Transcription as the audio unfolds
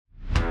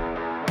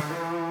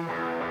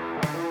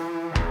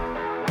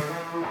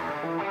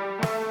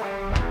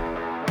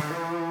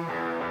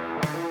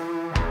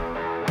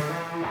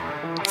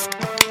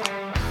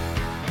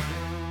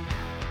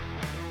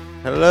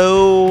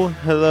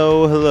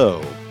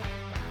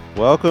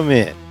Welcome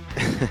in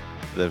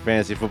the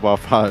Fantasy Football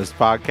Fathers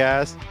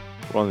podcast,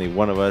 where only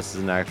one of us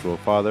is an actual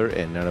father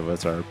and none of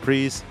us are a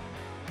priest.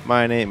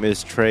 My name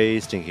is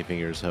Trey Stinky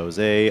Fingers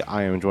Jose.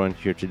 I am joined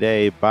here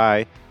today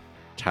by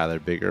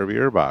Tyler Big Irby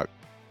Urbach.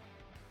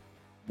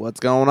 What's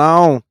going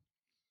on?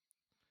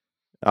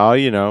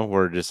 Oh,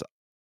 we're just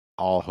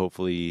all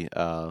hopefully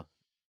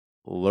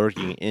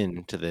lurking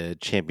into the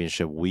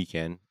championship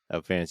weekend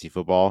of fantasy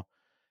football.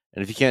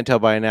 And if you can't tell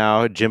by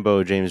now,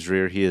 Jimbo James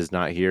Dreer, he is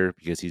not here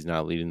because he's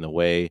not leading the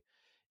way.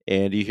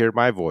 And you hear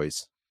my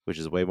voice, which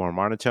is way more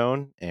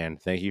monotone,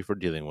 and thank you for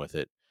dealing with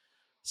it.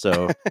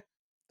 So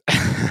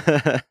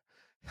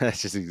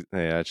that's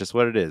just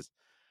what it is.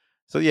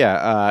 So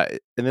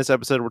in this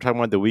episode, we're talking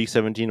about the Week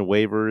 17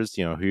 waivers,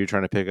 who you're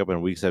trying to pick up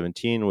in Week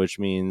 17, which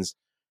means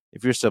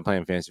if you're still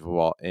playing fantasy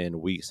football in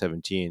Week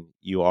 17,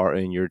 you are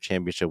in your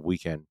championship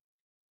weekend.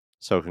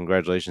 So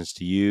congratulations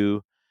to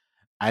you.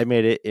 I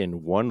made it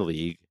in one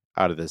league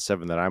out of the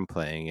 7 that I'm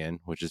playing in,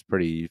 which is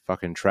pretty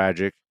fucking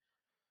tragic.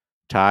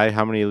 Ty,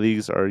 how many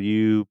leagues are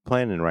you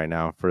playing in right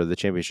now for the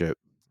championship?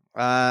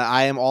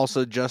 I am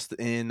also just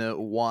in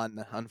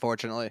one,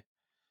 unfortunately.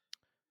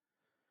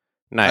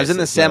 Nice. I was in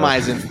the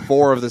semis in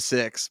 4 of the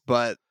 6,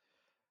 but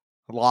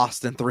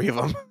lost in 3 of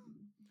them.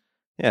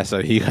 Yeah, so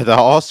you got the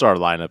all-star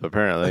lineup,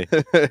 apparently.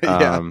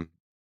 Yeah.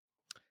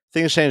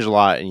 Things changed a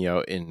lot in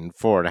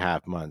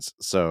 4.5 months.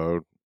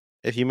 So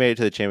if you made it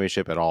to the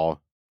championship at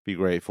all, be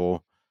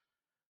grateful.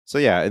 So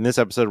in this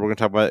episode, we're going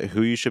to talk about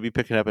who you should be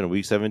picking up in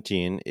Week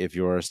 17 if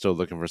you're still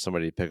looking for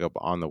somebody to pick up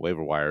on the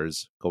waiver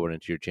wires going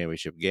into your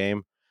championship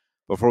game.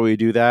 Before we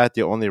do that,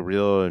 the only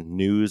real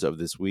news of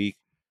this week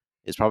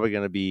is probably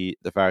going to be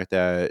the fact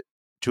that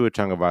Tua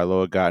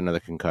Tagovailoa got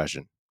another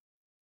concussion.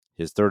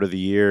 His 3rd of the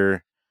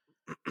year.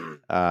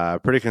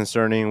 Pretty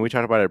concerning. We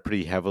talked about it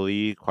pretty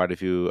heavily quite a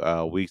few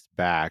weeks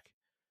back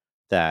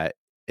that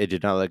it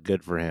did not look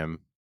good for him.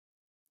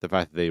 The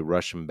fact that they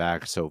rushed him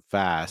back so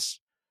fast.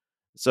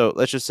 So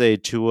let's just say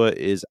Tua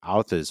is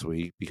out this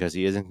week because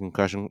he is in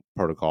concussion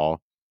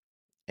protocol.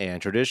 And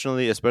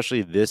traditionally,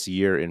 especially this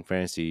year in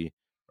fantasy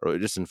or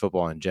just in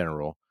football in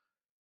general,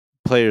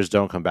 players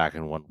don't come back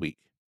in 1 week.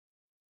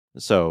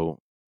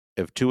 So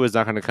if Tua is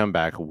not going to come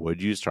back, would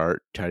you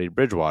start Teddy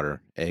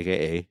Bridgewater,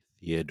 a.k.a.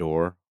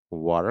 Theodore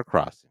Water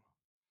Crossing?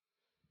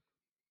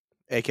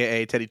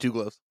 A.k.a. Teddy Two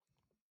Gloves.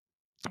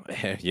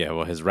 Yeah,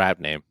 well, his rap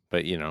name,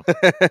 but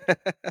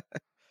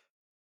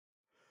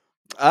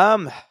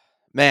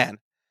Man,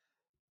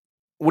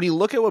 when you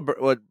look at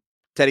what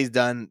Teddy's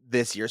done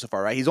this year so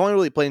far, right? He's only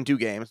really played in 2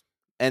 games,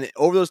 and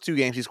over those 2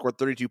 games, he scored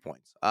 32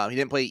 points. He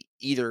didn't play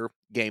either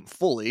game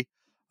fully.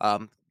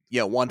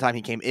 One time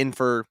he came in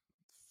for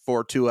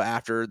Tua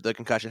after the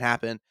concussion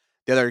happened.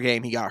 The other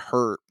game he got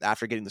hurt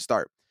after getting the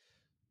start.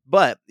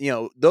 But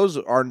those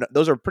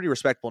are pretty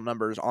respectable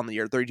numbers on the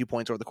year. 32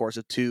 points over the course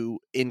of 2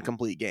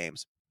 incomplete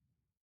games.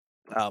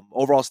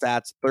 Overall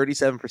stats: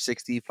 37 for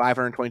 60,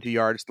 522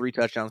 yards, 3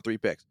 touchdowns, 3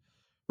 picks.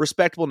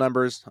 Respectable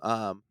numbers.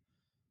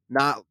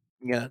 Not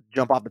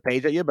jump off the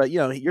page at you, but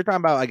you're talking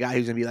about a guy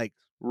who's gonna be like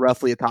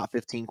roughly a top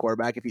 15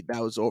 quarterback if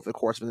that was over the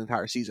course of an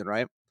entire season,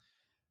 right?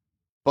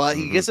 But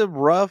he gets it's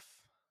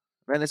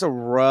a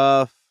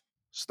rough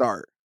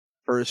start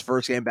for his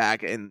first game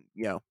back, and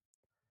he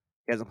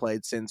hasn't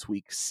played since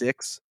week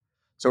 6.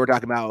 So we're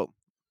talking about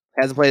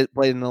hasn't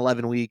played in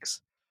 11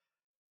 weeks,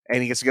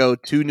 and he gets to go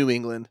to New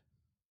England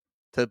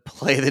to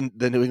play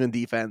the New England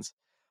defense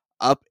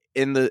up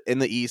in the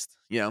East.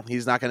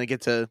 He's not going to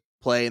get to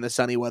play in the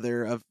sunny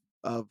weather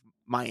of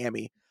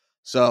Miami.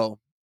 So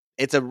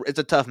it's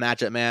a tough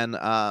matchup, man.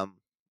 I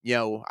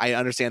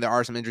understand there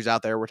are some injuries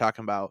out there. We're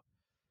talking about,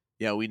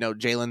 we know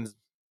Jalen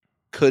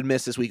could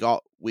miss this week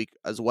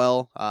as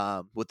well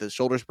with the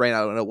shoulder sprain.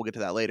 I don't know. We'll get to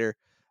that later.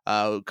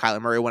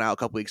 Kyler Murray went out a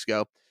couple weeks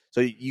ago.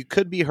 So you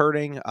could be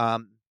hurting.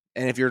 And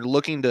if you're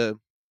looking to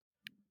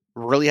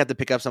really have to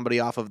pick up somebody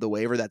off of the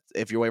waiver, that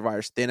if your waiver wire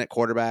is thin at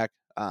quarterback,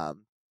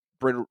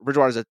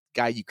 Bridgewater is a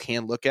guy you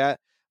can look at,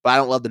 but I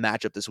don't love the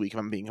matchup this week, if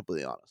I'm being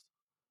completely honest.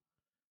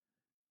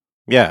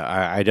 Yeah,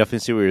 I definitely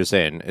see what you're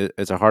saying.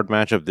 It's a hard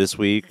matchup this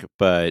week,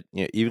 but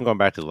even going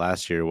back to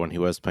last year when he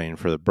was playing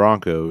for the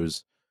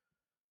Broncos,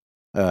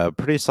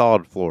 pretty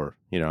solid floor,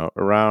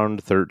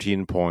 around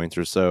 13 points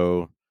or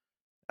so.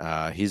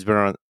 He's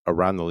been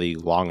around the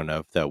league long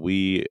enough that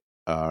we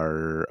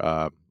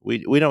are we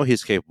know what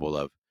he's capable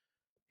of.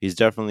 He's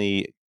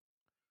definitely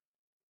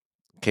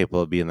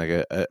capable of being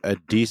like a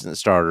decent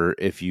starter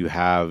if you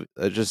have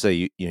just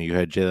say you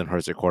had Jalen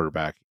Hurts at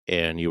quarterback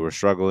and you were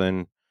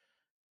struggling,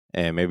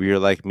 and maybe you're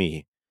like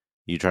me,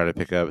 you try to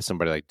pick up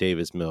somebody like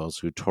Davis Mills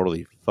who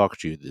totally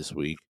fucked you this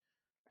week,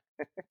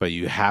 but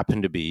you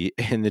happen to be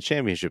in the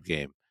championship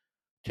game.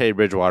 Teddy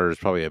Bridgewater is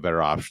probably a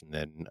better option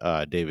than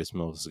Davis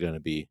Mills is going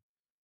to be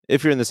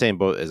if you're in the same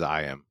boat as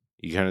I am.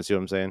 You kind of see what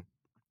I'm saying?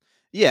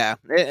 Yeah,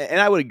 and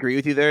I would agree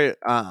with you there.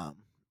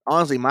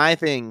 Honestly, my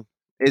thing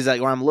is that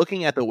when I'm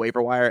looking at the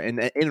waiver wire and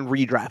in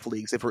redraft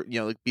leagues, if we're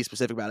be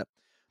specific about it,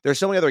 there's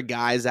so many other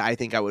guys that I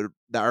think that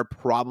are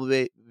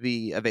probably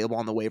be available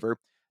on the waiver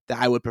that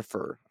I would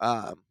prefer.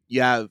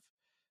 You have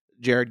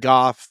Jared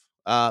Goff,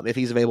 if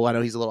he's available. I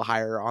know he's a little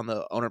higher on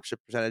the ownership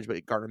percentage,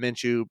 but Gardner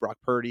Minshew, Brock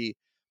Purdy,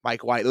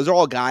 Mike White, those are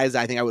all guys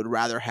that I think I would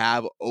rather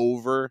have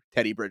over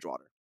Teddy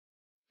Bridgewater.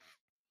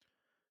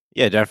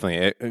 Yeah,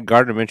 definitely.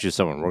 Gardner Minshew is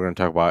someone we're going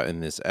to talk about in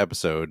this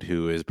episode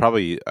who is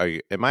probably,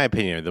 in my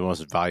opinion, the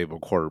most valuable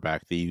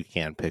quarterback that you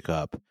can pick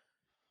up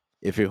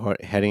if you're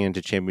heading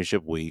into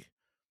championship week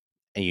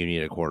and you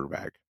need a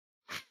quarterback.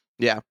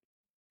 Yeah.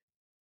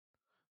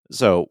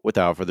 So,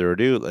 without further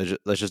ado,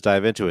 let's just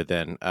dive into it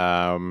then.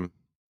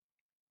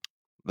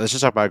 Let's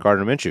just talk about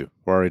Gardner Minshew.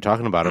 We're already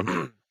talking about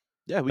him.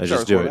 Yeah, we let's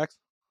start just with do it. quarterbacks.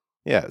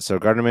 Yeah, so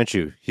Gardner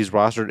Minshew, he's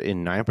rostered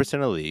in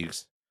 9% of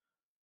leagues.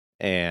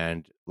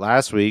 And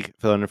last week,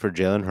 filling in for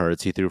Jalen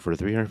Hurts, he threw for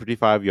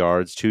 355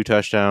 yards, 2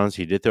 touchdowns.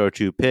 He did throw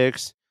 2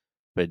 picks,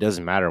 but it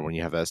doesn't matter when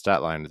you have that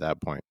stat line at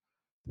that point.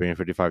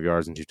 355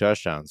 yards and 2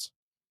 touchdowns.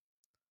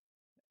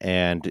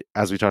 And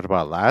as we talked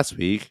about last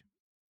week,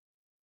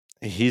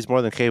 he's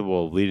more than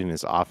capable of leading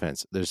this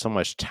offense. There's so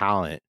much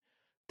talent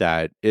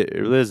that it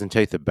really doesn't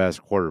take the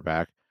best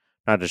quarterback.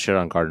 Not to shit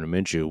on Gardner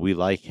Minshew. We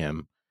like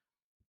him,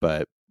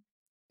 but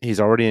he's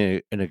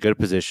already in a good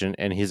position,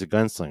 and he's a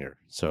gunslinger.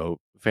 So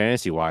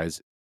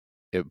fantasy-wise,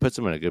 it puts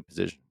him in a good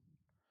position.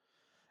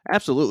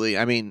 Absolutely.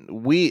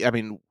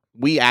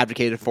 We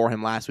advocated for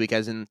him last week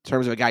as in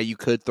terms of a guy you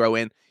could throw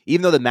in,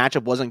 even though the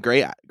matchup wasn't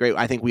great.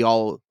 I think we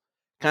all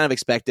kind of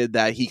expected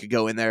that he could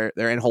go in there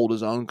and hold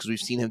his own because we've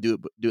seen him do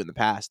it in the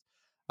past.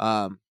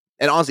 And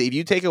honestly, if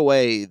you take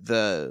away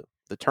the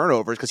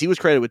turnovers, because he was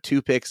credited with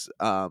 2 picks,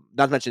 not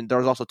to mention there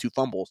was also 2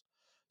 fumbles,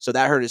 so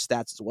that hurt his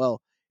stats as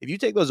well. If you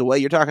take those away,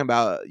 you're talking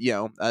about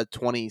a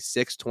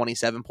 26,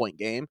 27 point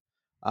game.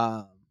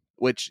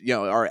 Which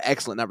are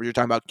excellent numbers. You're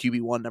talking about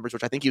QB1 numbers,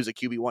 which I think he was a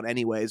QB1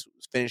 anyways,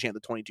 finishing at the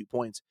 22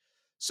 points.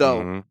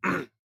 So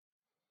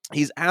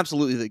he's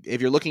absolutely if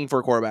you're looking for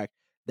a quarterback,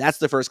 that's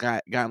the first guy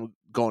I'm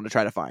going to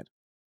try to find.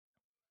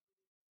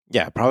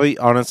 Yeah, probably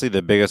honestly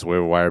the biggest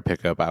waiver wire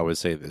pickup I would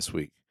say this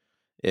week.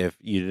 If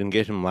you didn't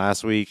get him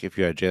last week, if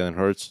you had Jalen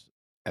Hurts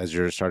as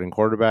your starting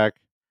quarterback,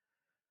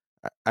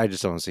 I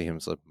just don't see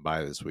him slipping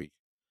by this week.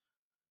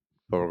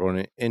 But we're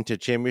going into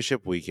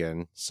championship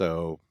weekend,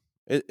 so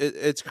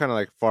it's kind of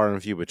like far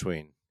and few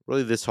between.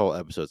 Really, this whole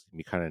episode's gonna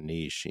be kind of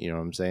niche. You know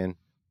what I'm saying?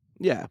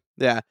 Yeah,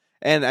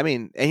 and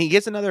and he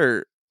gets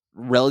another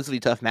relatively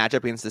tough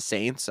matchup against the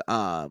Saints.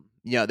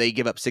 They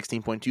give up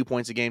 16.2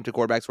 points a game to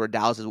quarterbacks, where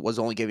Dallas was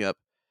only giving up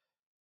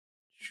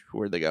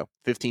where'd they go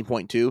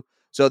 15.2.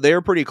 So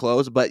they're pretty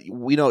close, but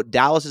we know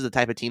Dallas is the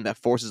type of team that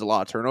forces a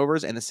lot of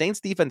turnovers, and the Saints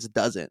defense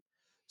doesn't.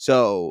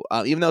 So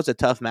even though it's a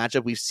tough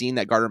matchup, we've seen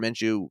that Gardner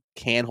Minshew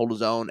can hold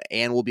his own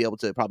and will be able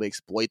to probably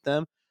exploit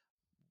them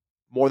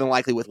more than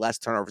likely with less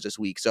turnovers this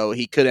week. So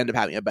he could end up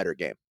having a better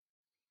game.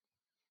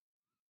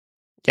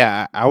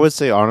 Yeah, I would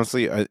say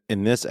honestly,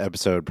 in this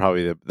episode,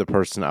 probably the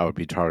person I would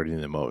be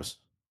targeting the most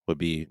would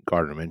be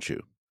Gardner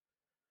Minshew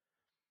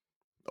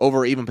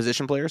over even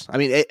position players. I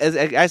mean,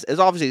 it's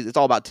obviously it's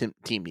all about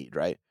team need,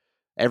 right?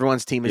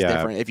 Everyone's team is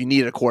different. If you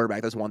need a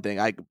quarterback, that's one thing.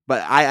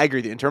 But I agree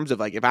with you in terms of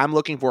like if I'm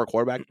looking for a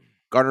quarterback,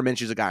 Gardner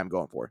Minshew's a guy I'm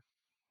going for.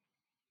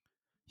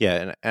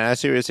 Yeah, and I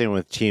see what you're saying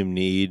with team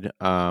need.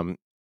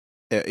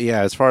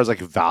 Yeah, as far as like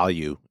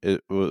value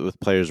with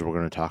players we're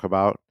going to talk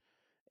about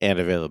and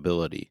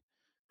availability,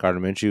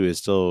 Gardner Minshew is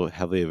still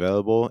heavily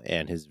available,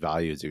 and his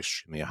value is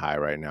extremely high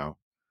right now.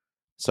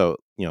 So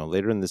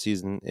later in the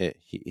season,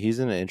 he's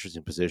in an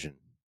interesting position,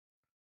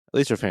 at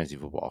least for fantasy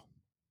football.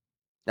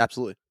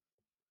 Absolutely.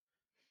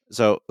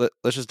 So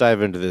let's just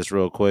dive into this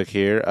real quick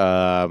here.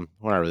 Well,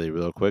 not really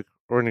real quick.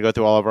 We're going to go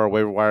through all of our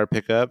waiver wire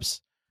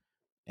pickups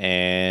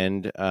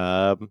and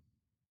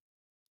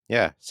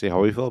see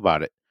how we feel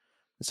about it.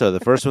 So the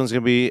first one's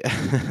going to be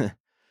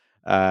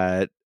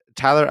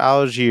Tyler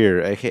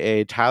Algier,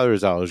 a.k.a.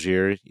 Tyler's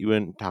Algier. You've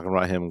been talking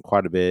about him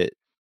quite a bit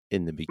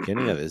in the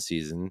beginning of this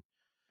season.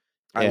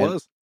 I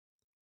was.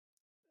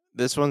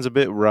 This one's a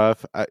bit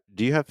rough.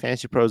 Do you have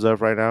Fantasy Pros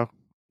up right now?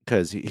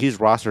 Because he's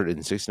rostered in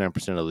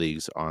 69% of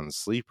leagues on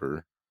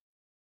Sleeper.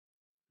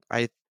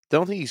 I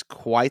don't think he's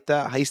quite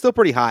that high. He's still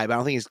pretty high, but I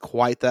don't think he's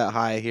quite that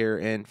high here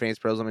in Fantasy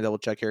Pros. Let me double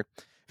check here.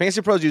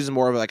 Fantasy Pros uses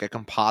more of like a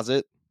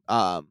composite,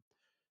 where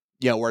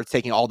it's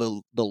taking all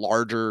the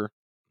larger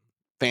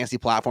fantasy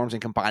platforms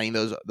and combining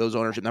those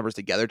ownership numbers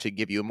together to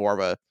give you more of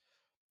a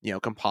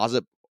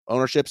composite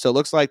ownership. So it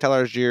looks like Tyler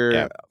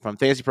Algier from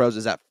Fantasy Pros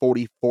is at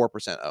 44%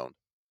 owned.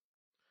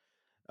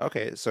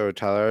 Okay, so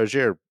Tyler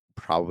Algier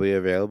probably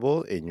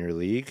available in your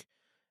league.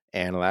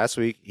 And last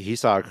week, he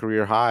saw a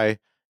career high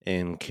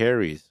in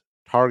carries,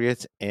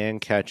 targets,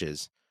 and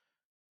catches.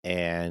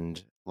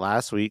 And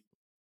last week,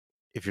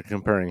 if you're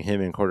comparing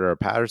him and Cordero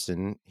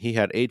Patterson, he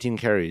had 18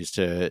 carries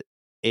to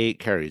 8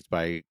 carries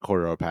by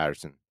Cordero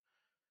Patterson.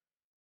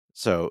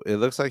 So it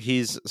looks like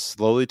he's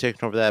slowly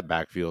taking over that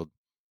backfield.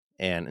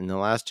 And in the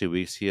last 2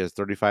 weeks, he has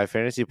 35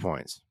 fantasy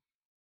points.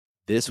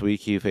 This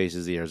week, he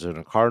faces the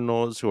Arizona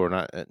Cardinals, who are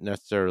not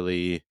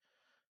necessarily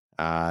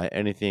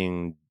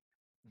anything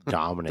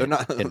dominant.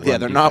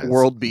 They're not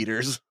world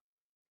beaters.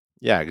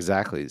 Yeah,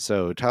 exactly.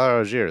 So Tyler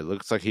Algier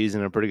looks like he's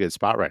in a pretty good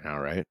spot right now,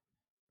 right?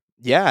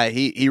 Yeah,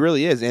 he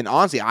really is. And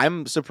honestly,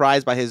 I'm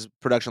surprised by his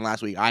production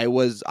last week.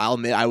 I'll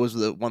admit, I was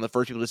one of the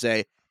first people to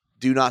say,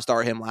 do not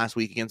start him last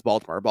week against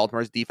Baltimore.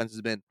 Baltimore's defense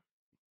has been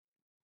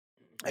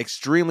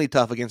extremely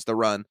tough against the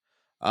run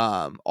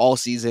all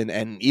season,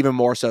 and even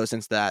more so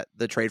since the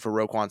trade for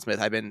Roquan Smith.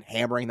 I've been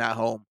hammering that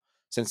home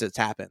since it's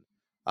happened.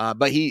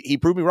 But he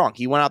proved me wrong.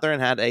 He went out there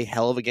and had a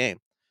hell of a game.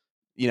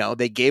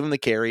 They gave him the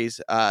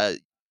carries.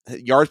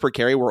 Yards per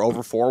carry were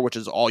over 4, which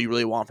is all you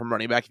really want from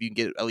running back. If you can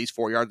get at least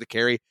 4 yards to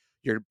carry,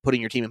 you're putting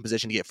your team in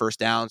position to get first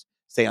downs,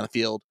 stay on the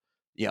field,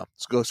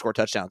 go score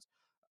touchdowns.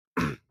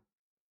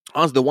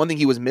 Honestly, the one thing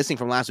he was missing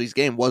from last week's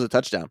game was a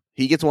touchdown.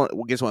 He gets one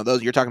of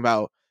those. You're talking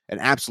about an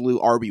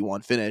absolute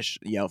RB1 finish,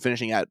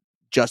 finishing at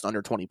just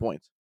under 20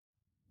 points.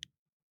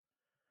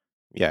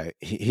 Yeah,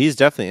 he's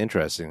definitely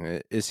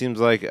interesting. It seems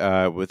like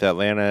with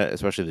Atlanta,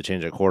 especially the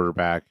change at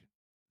quarterback,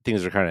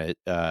 things are kind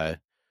of,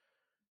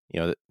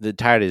 the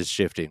tide is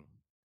shifting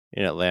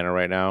in Atlanta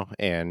right now,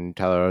 and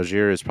Tyler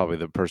Algier is probably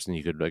the person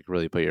you could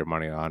really put your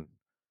money on.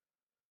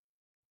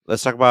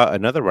 Let's talk about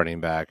another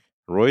running back,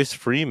 Royce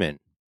Freeman.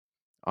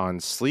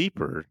 On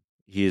Sleeper,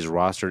 he is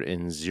rostered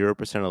in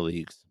 0% of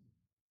leagues.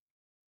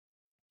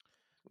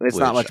 It's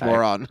not much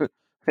more on.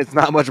 It's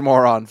not much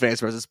more on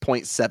Fantasy Pros. It's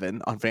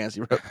 0.7 on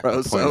Fantasy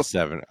Pros.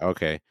 0.7.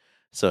 Okay,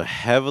 so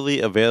heavily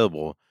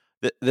available.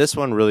 This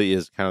one really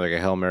is kind of like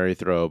a Hail Mary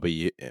throw, but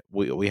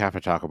we have to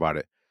talk about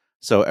it.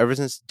 So ever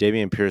since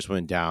Dameon Pierce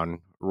went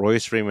down,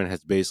 Royce Freeman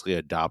has basically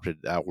adopted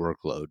that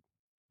workload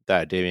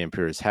that Dameon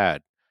Pierce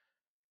had.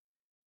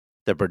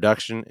 The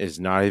production is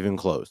not even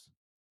close.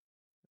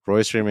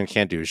 Royce Freeman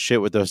can't do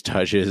shit with those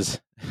touches.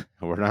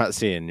 We're not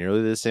seeing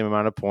nearly the same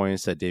amount of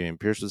points that Dameon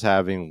Pierce was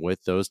having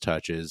with those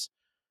touches.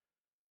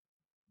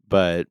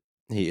 But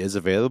he is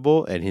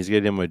available, and he's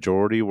getting a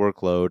majority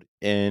workload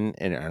in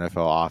an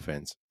NFL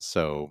offense.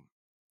 So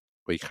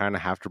we kind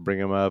of have to bring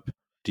him up.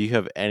 Do you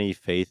have any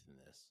faith in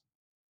this?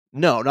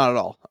 No, not at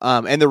all.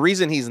 And the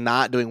reason he's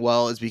not doing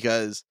well is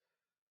because,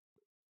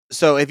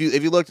 so if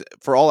you looked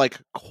for all like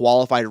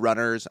qualified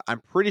runners,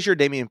 I'm pretty sure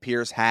Dameon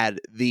Pierce had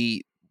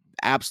the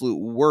absolute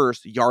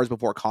worst yards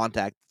before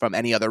contact from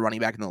any other running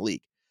back in the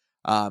league.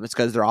 It's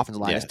because their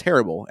offensive line is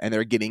terrible and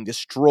they're getting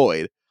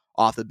destroyed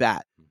off the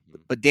bat.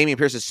 But Dameon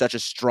Pierce is such a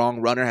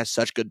strong runner, has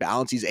such good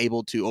balance. He's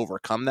able to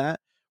overcome that.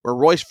 Where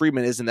Royce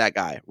Freeman isn't that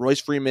guy. Royce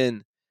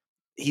Freeman,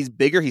 he's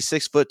bigger. He's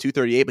 6 foot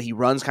 238, but he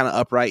runs kind of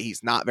upright.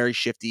 He's not very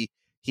shifty.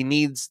 He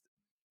needs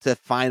to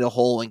find a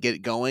hole and get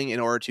it going in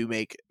order to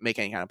make any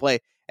kind of play.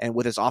 And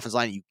with his offensive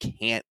line, you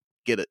can't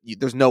get it.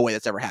 There's no way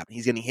that's ever happened.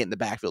 He's getting hit in the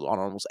backfield on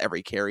almost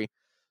every carry.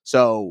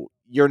 So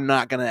you're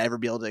not going to ever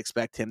be able to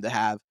expect him to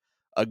have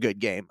a good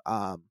game.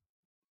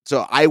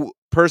 So I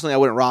personally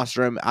wouldn't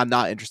roster him. I'm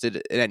not interested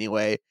in any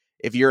way.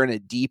 If you're in a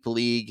deep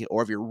league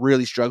or if you're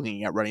really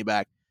struggling at running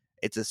back,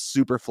 it's a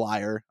super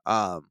flyer.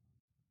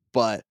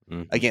 But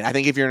again, I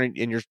think if you're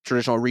in your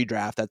traditional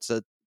redraft, that's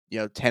a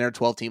 10 or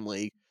 12 team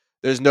league.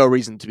 There's no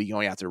reason to be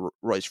going after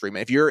Royce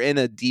Freeman. If you're in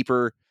a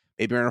deeper,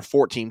 maybe you're in a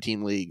 14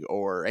 team league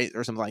or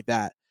something like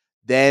that,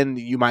 then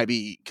you might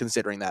be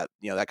considering that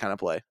that kind of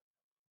play.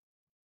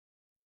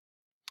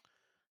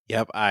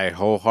 Yep, I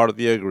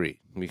wholeheartedly agree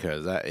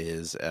because that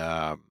is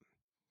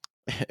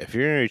if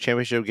you're in a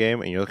championship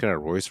game and you're looking at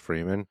Royce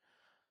Freeman,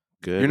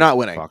 good. You're not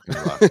winning. Fucking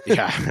luck.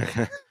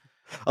 Yeah.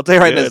 I'll tell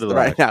you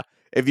right now.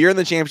 If you're in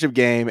the championship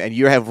game and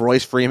you have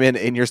Royce Freeman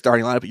in your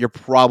starting lineup, you're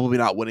probably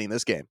not winning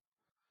this game.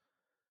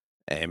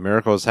 Hey,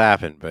 miracles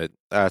happen, but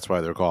that's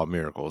why they're called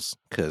miracles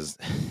because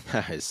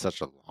that is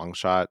such a long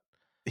shot.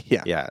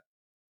 Yeah.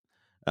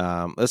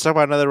 Let's talk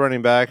about another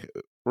running back.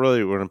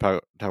 Really, we're going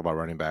to talk about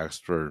running backs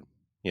for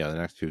the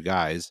next few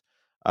guys.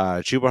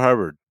 Chuba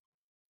Hubbard,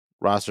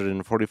 rostered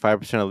in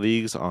 45% of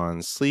leagues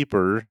on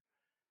Sleeper.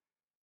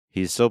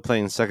 He's still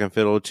playing second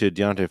fiddle to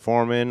Deontay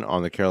Foreman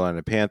on the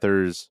Carolina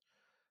Panthers,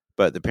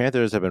 but the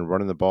Panthers have been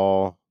running the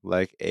ball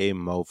like a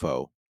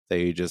mofo.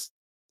 They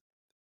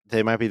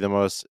might be the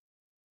most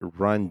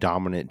run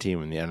dominant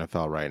team in the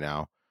NFL right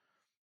now.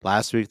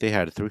 Last week they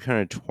had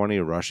 320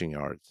 rushing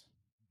yards.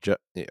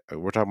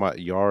 We're talking about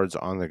yards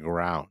on the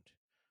ground.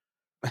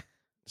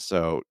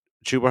 So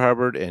Chuba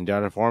Hubbard and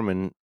Deontay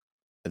Foreman,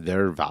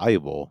 they're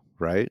valuable,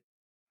 right?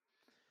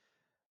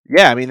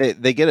 Yeah, I mean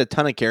they get a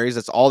ton of carries.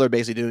 That's all they're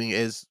basically doing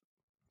is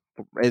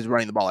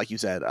running the ball, like you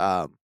said.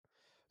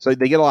 So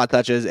they get a lot of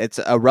touches. It's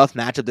a rough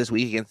matchup this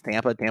week against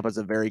Tampa. Tampa's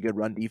a very good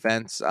run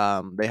defense.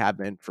 They have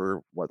been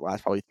for the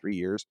last probably 3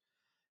 years.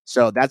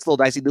 So that's a little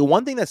dicey. The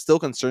one thing that still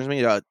concerns me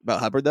about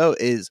Hubbard, though,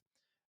 is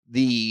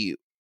the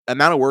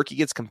amount of work he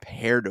gets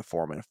compared to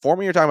Foreman.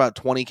 Foreman, you're talking about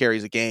 20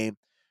 carries a game,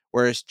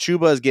 whereas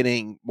Chuba is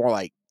getting more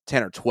like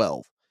 10 or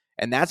 12.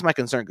 And that's my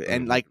concern.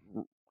 And like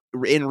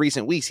in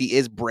recent weeks, he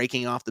is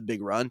breaking off the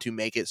big run to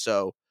make it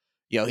so,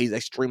 he's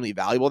extremely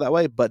valuable that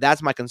way. But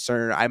that's my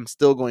concern. I'm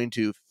still going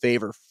to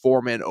favor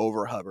Foreman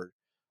over Hubbard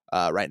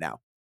right now.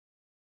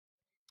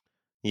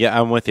 Yeah,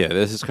 I'm with you.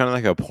 This is kind of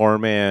like a poor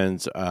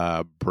man's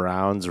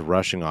Browns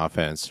rushing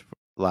offense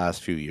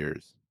last few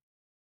years.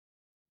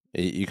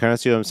 You kind of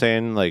see what I'm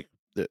saying? Like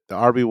the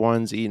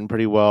RB1's eating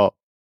pretty well.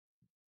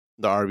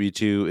 the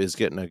RB2 is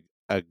getting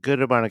a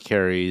good amount of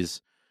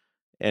carries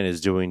and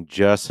is doing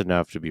just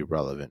enough to be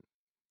relevant.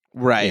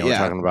 Right. We're Yeah.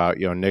 talking about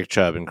Nick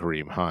Chubb and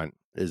Kareem Hunt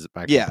is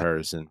by Yeah.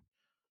 comparison.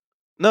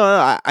 No.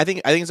 I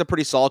think it's a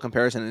pretty solid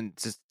comparison, and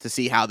to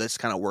see how this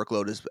kind of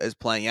workload is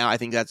playing out, I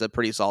think that's a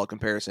pretty solid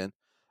comparison,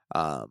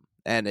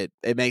 and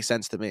it makes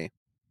sense to me.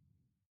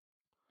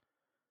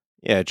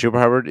 Yeah, Chuba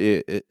Hubbard,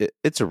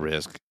 it's a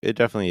risk. It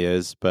definitely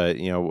is. But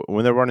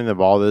when they're running the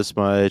ball this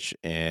much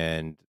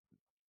and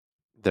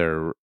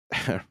their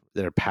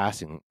their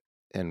passing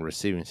and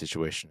receiving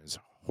situation is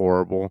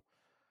horrible,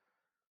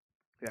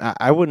 Yeah.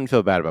 I wouldn't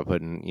feel bad about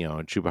putting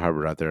Chuba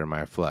Hubbard out there in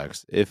my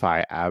flex if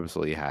I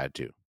absolutely had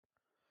to.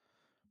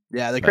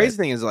 Yeah. The But crazy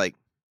thing is, like,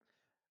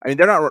 I mean,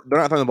 they're not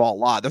throwing the ball a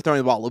lot. They're throwing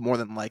the ball a little more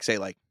than, like, say,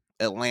 like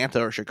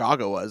Atlanta or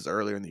Chicago was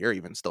earlier in the year,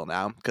 even still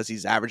now, because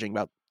he's averaging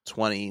about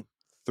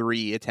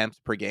 23 attempts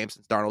per game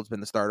since Darnold's been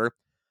the starter.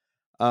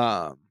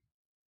 But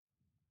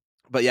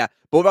yeah,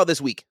 but what about this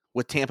week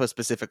with Tampa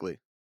specifically?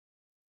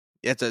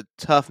 It's a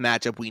tough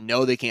matchup. We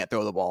know they can't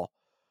throw the ball.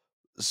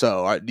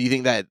 So do you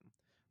think that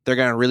they're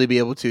going to really be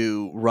able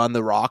to run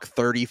the rock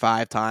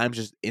 35 times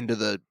just into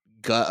the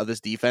gut of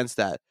this defense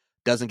that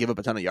doesn't give up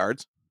a ton of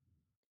yards?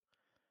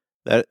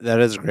 that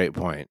is a great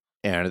point.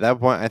 And at that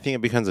point, I think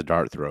it becomes a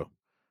dart throw.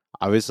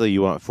 Obviously,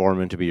 you want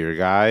Foreman to be your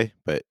guy,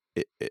 but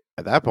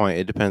at that point,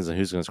 it depends on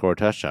who's going to score a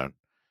touchdown,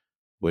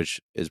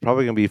 which is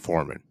probably going to be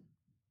Foreman.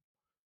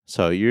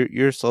 So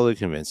you're slowly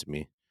convincing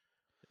me.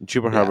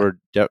 Chuba Yeah.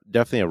 Hubbard,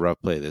 definitely a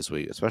rough play this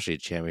week, especially a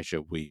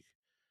championship week.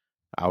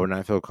 I would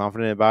not feel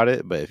confident about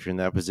it, but if you're in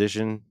that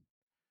position,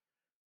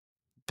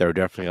 there are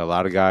definitely a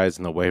lot of guys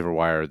in the waiver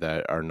wire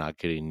that are not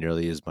getting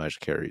nearly as much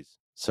carries.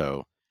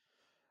 So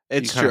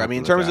It's true. I mean,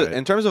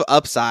 in terms of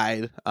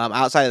upside,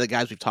 outside of the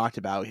guys we've talked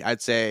about,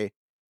 I'd say,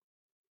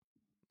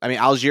 I mean,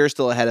 Algier's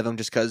still ahead of him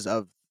just because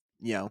of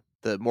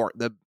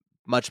the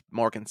much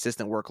more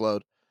consistent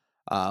workload.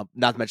 Not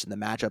to mention the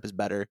matchup is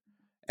better,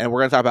 and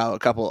we're gonna talk about a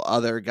couple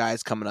other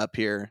guys coming up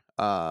here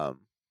that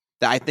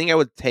I think I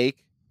would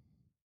take.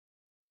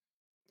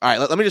 All right,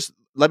 let me just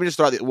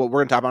throw out what we're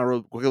gonna talk about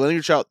real quickly. Let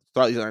me just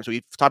throw out these others. So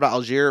we've talked about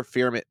Algier,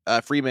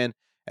 Freeman,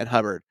 and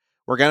Hubbard.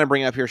 We're gonna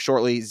bring up here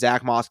shortly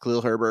Zach Moss,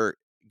 Khalil Herbert,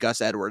 Gus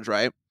Edwards.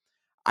 Right?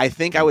 I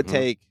think I would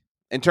take,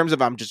 in terms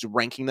of I'm just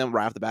ranking them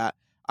right off the bat.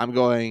 I'm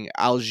going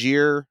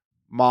Algier,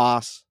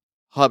 Moss,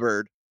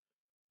 Hubbard,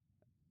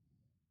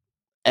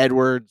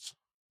 Edwards,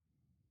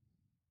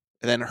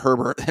 and then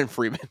Herbert and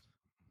Freeman.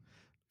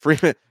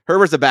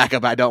 Herbert's a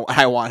backup.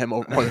 I want him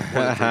more than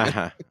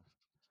Freeman.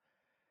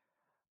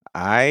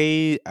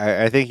 I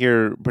think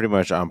you're pretty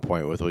much on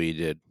point with what you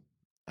did.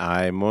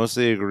 I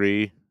mostly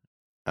agree.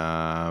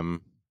 Yeah,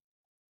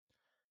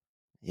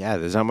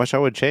 there's not much I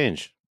would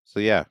change. So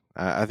yeah,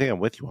 I think I'm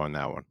with you on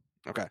that one.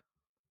 Okay.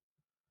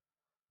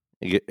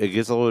 It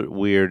gets a little bit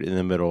weird in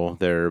the middle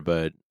there,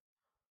 but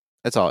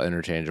it's all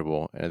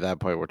interchangeable. And at that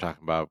point, we're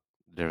talking about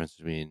the difference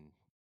between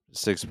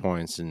 6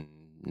 points and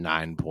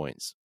 9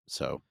 points.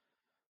 So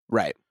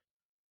Right.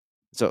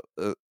 So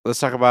let's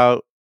talk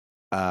about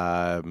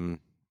um,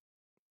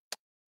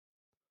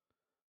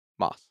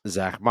 Moss.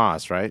 Zach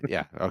Moss, right?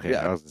 Yeah. Okay.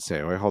 Yeah. I was gonna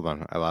say, wait, hold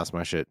on, I lost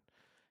my shit.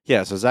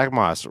 Yeah. So Zach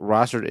Moss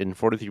rostered in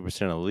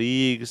 43% of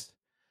leagues.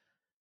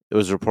 It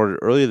was reported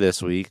earlier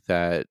this week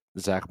that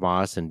Zach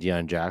Moss and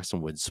Deion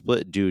Jackson would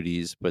split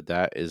duties, but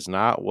that is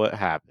not what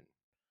happened.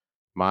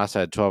 Moss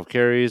had 12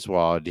 carries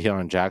while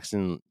Deion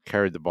Jackson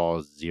carried the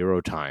ball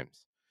 0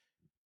 times.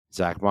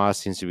 Zach Moss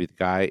seems to be the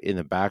guy in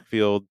the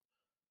backfield.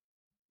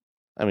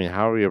 I mean,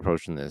 how are we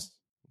approaching this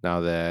now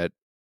that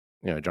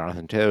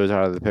Jonathan Taylor is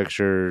out of the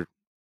picture?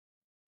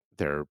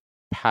 Their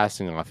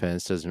passing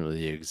offense doesn't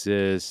really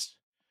exist.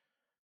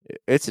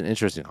 It's an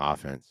interesting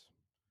offense.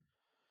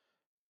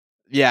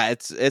 Yeah,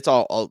 it's a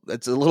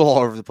little all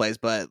over the place,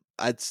 but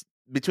it's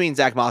between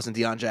Zach Moss and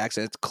Deion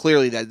Jackson. It's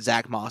clearly that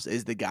Zach Moss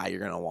is the guy you're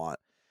going to want.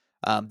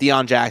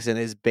 Deion Jackson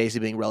is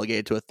basically being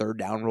relegated to a third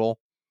down role,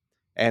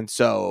 and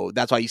so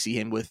that's why you see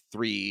him with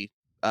 3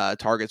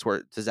 targets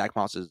where to Zach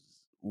Moss's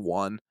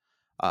 1.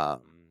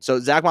 So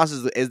Zach Moss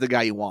is the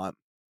guy you want.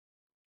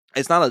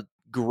 It's not a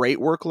great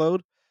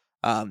workload.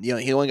 He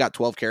only got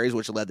 12 carries,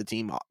 which led the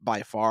team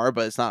by far,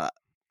 but it's not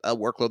a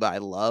workload that I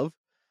love.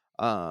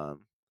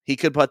 He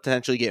could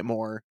potentially get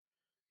more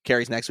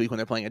carries next week when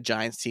they're playing a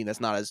Giants team that's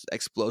not as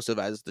explosive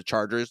as the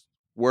Chargers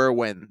were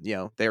when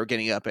they were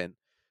getting up, and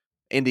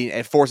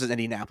it forces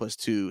Indianapolis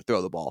to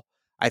throw the ball.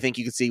 I think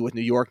you could see with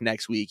New York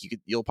next week,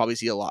 you'll probably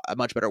see a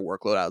much better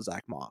workload out of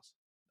Zach Moss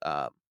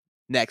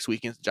next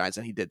week against the Giants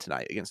than he did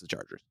tonight against the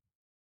Chargers.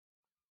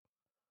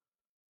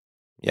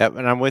 Yep,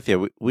 and I'm with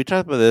you. We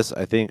talked about this,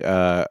 I think,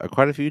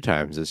 quite a few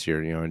times this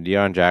year.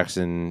 Deion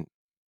Jackson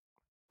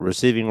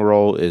receiving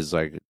role is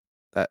like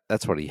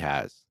that's what he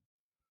has.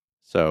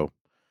 So,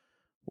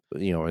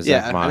 as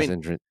Zach Moss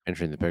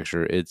entering the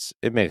picture,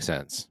 it makes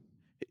sense.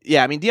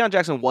 Yeah, I mean, Deion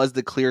Jackson was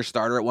the clear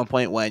starter at one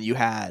point when you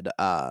had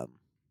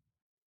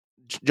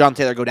John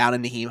Taylor go down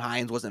and Naheem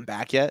Hines wasn't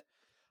back yet.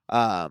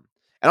 And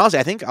honestly,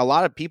 I think a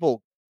lot of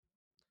people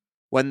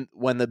when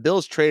the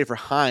Bills traded for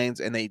Hines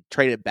and they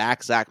traded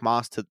back Zach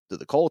Moss to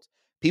the Colts,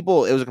 it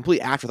was a complete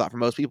afterthought for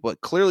most people.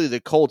 But clearly,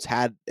 the Colts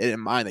had it in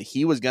mind that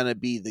he was going to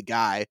be the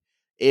guy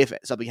if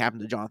something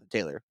happened to Jonathan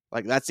Taylor.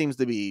 Like that seems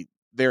to be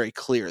very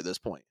clear at this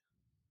point.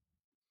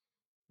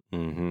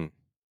 Mm-hmm.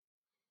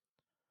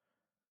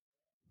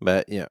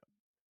 But yeah,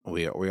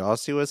 we all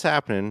see what's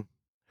happening.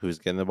 Who's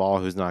getting the ball?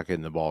 Who's not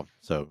getting the ball?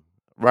 So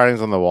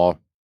writing's on the wall.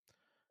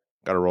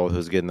 Got to roll with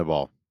who's getting the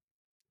ball.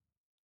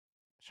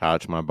 Shout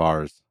out to my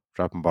bars.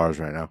 Dropping bars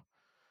right now.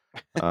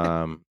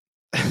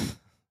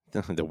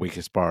 The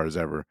weakest bars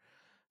ever.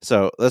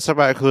 So let's talk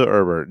about Khalil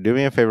Herbert. Do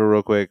me a favor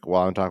real quick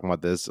while I'm talking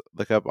about this.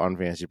 Look up on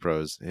Fantasy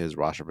Pros his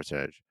roster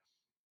percentage.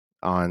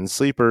 On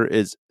Sleeper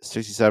is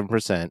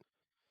 67%.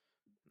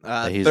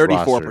 He's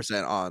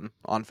 34%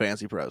 on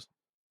Fantasy Pros.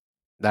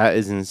 That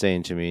is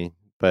insane to me,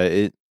 but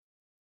it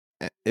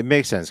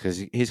makes sense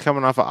because he's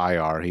coming off of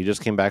IR. He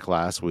just came back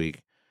last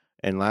week,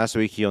 and last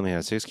week he only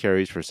had 6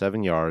 carries for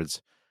 7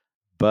 yards,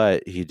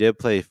 but he did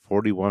play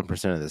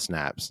 41% of the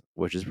snaps,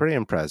 which is pretty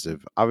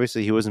impressive.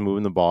 Obviously, he wasn't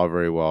moving the ball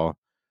very well,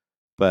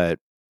 but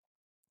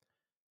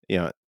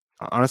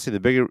honestly,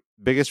 the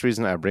biggest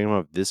reason I bring him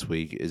up this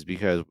week is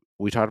because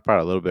we talked about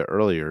it a little bit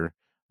earlier.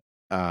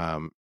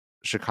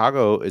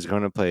 Chicago is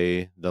going to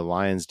play the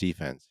Lions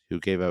defense, who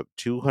gave up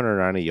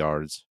 290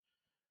 yards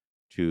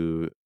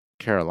to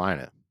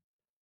Carolina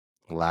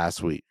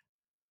last week.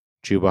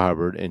 Chuba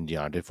Hubbard and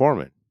Deontay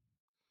Foreman.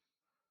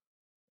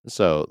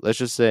 So let's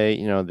just say,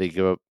 they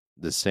give up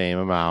the same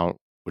amount,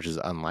 which is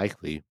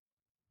unlikely.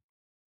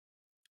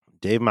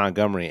 Dave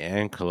Montgomery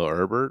and Khalil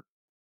Herbert,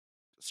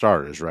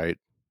 starters, right?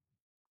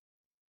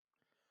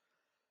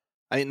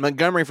 I mean,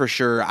 Montgomery for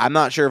sure. I'm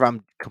not sure if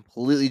I'm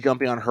completely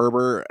jumping on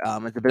Herbert.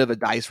 It's a bit of a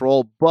dice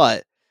roll,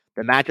 but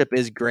the matchup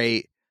is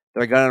great.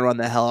 They're going to run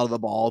the hell out of the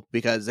ball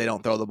because they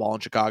don't throw the ball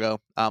in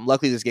Chicago.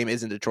 Luckily, this game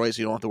is in Detroit, so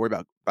you don't have to worry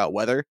about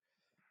weather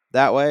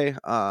that way.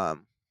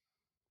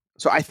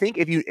 So I think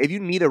if you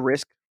need a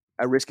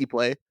risky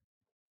play,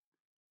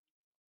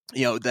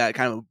 that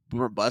kind of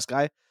boomer bust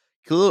guy,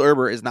 Khalil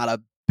Herbert is not a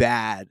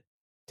bad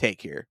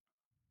take here.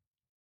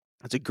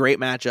 It's a great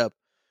matchup.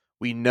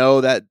 We know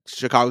that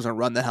Chicago's going to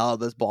run the hell out of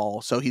this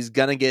ball, so he's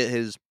going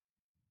to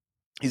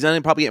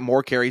probably get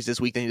more carries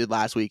this week than he did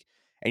last week.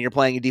 And you're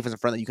playing a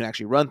defensive front that you can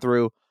actually run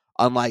through,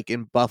 unlike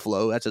in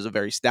Buffalo. That's a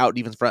very stout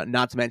defensive front.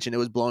 Not to mention it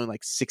was blowing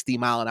like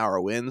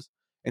 60-mile-an-hour winds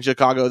in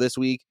Chicago this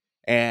week,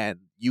 and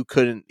you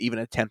couldn't even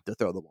attempt to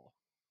throw the ball.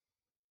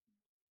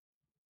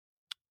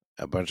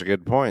 A bunch of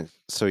good points.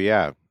 So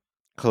yeah,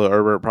 Khalil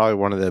Herbert, probably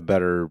one of the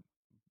better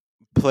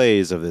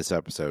plays of this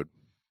episode,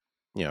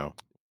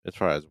 as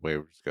far as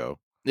waivers go.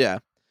 Yeah.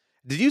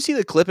 Did you see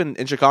the clip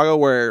in Chicago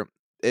where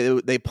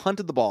they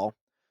punted the ball?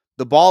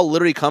 The ball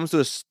literally comes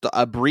to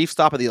a brief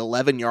stop at the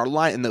 11-yard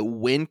line, and the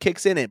wind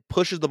kicks in and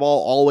pushes the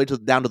ball all the way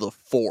down to the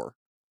 4.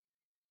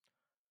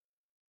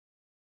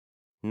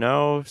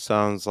 No,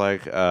 sounds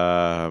like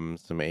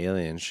some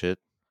alien shit,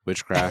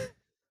 witchcraft.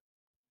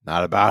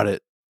 Not about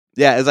it.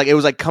 Yeah, it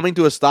was like coming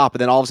to a stop,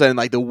 and then all of a sudden,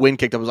 like the wind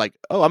kicked up. I was like,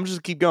 "Oh, I'm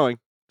just keep going,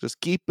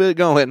 just keep it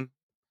going."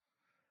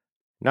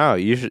 No,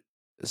 you should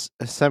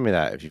send me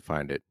that if you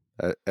find it.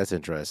 That's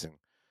interesting.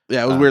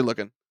 Yeah, it was weird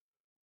looking.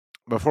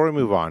 Before we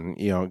move on,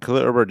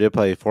 Khalil Herbert did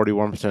play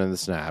 41% of the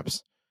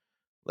snaps.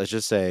 Let's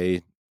just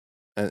say,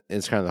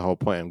 it's kind of the whole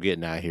point I'm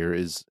getting at here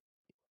is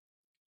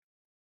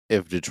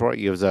if Detroit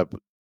gives up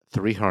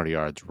 300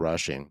 yards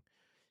rushing,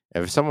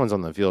 if someone's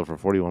on the field for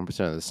 41%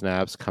 of the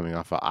snaps coming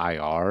off of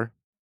IR,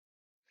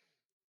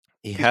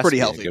 he's has pretty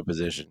to be healthy. in a good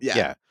position.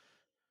 Yeah.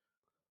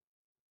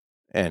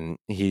 And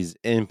he's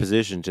in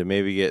position to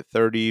maybe get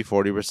 30,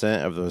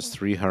 40% of those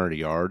 300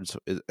 yards.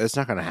 It's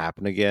not going to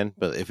happen again,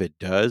 but if it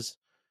does,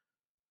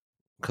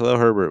 Khalil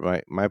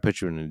Herbert might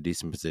put you in a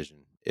decent position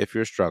if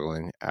you're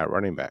struggling at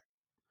running back.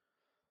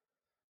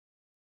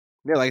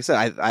 Yeah, like I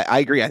said, I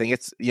agree. I think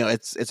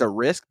it's a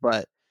risk,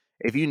 but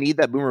if you need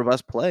that boomer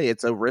bust play,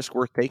 it's a risk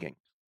worth taking.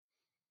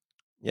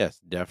 Yes,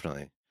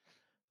 definitely.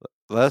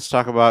 Let's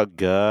talk about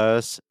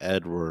Gus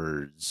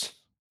Edwards.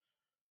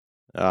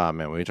 Oh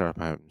man, we talk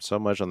about him so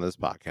much on this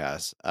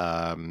podcast.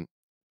 35%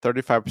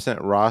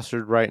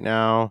 rostered right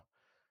now.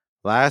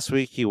 Last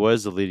week he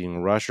was the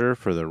leading rusher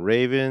for the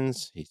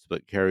Ravens. He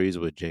split carries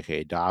with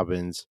J.K.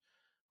 Dobbins.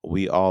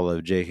 We all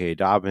love J.K.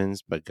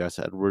 Dobbins, but Gus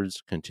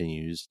Edwards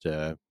continues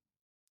to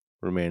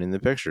remain in the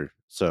picture.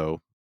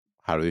 So,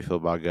 how do we feel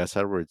about Gus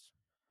Edwards?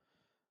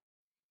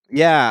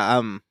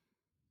 Yeah,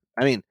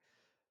 I mean,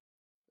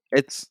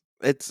 it's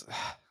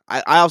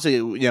I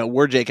obviously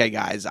we're JK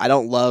guys. I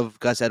don't love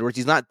Gus Edwards.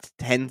 He's not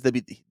tends to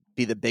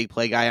be the big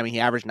play guy. I mean, he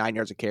averaged 9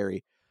 yards a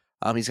carry.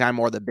 He's kind of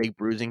more the big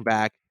bruising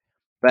back.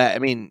 But I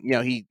mean,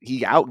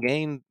 he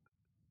outgained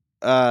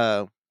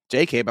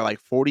JK by like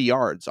 40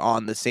 yards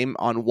on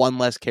one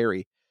less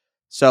carry.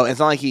 So it's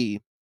not like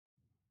he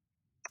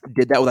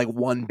did that with like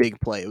one big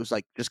play. It was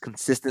like just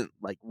consistent,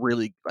 like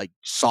really like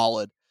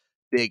solid,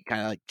 big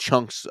kind of like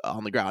chunks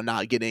on the ground,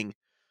 not getting,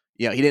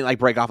 he didn't like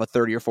break off a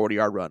 30 or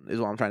 40-yard run is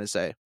what I'm trying to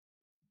say.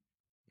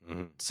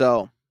 Mm-hmm.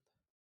 So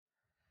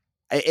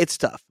it's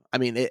tough. I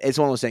mean, it's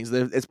one of those things.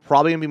 It's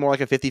probably going to be more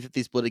like a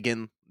 50-50 split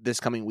again this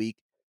coming week,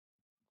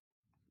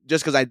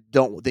 just because I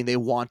don't think they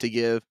want to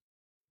give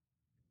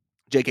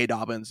J.K.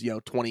 Dobbins,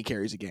 20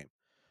 carries a game.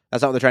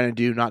 That's not what they're trying to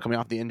do, not coming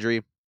off the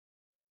injury.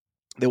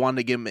 They wanted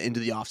to get him into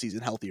the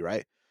offseason healthy,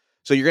 right?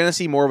 So you're going to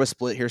see more of a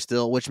split here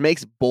still, which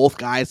makes both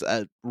guys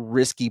a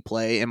risky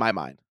play in my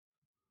mind.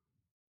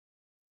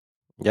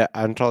 Yeah,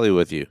 I'm totally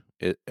with you.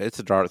 It's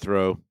a dart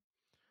throw,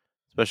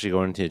 especially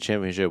going into a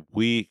championship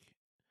week.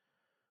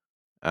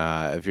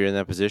 If you're in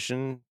that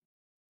position,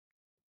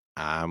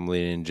 I'm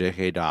leaning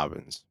J.K.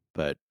 Dobbins,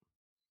 but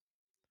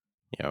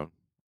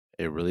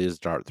it really is a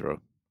dart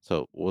throw.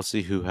 So we'll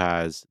see who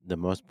has the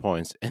most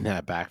points in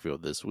that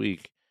backfield this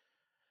week.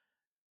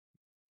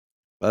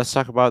 Let's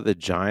talk about the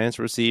Giants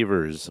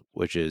receivers,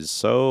 which is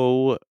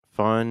so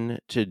fun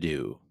to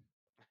do.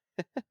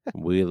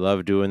 We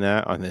love doing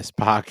that on this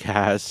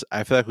podcast.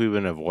 I feel like we've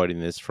been avoiding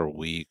this for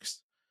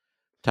weeks,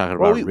 talking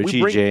Well, about we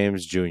Richie bring.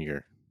 James Jr.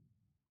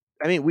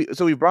 I mean,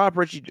 we brought up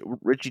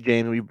Richie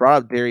James, we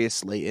brought up Darius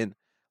Slayton,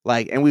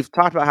 and we've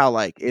talked about how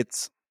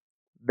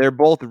they're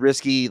both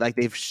risky. Like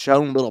they've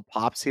shown little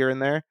pops here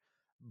and there,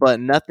 but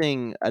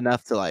nothing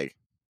enough to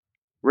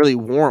really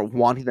warrant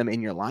wanting them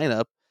in your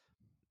lineup.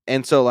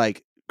 And so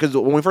because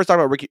when we first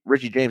talked about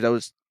Richie James, that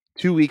was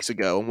 2 weeks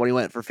ago when he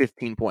went for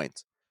 15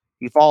 points.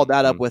 He followed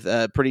that up with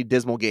a pretty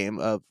dismal game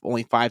of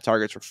only 5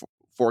 targets for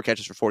 4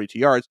 catches for 42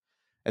 yards.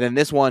 And then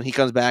this one, he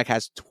comes back,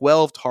 has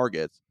 12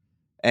 targets,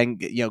 and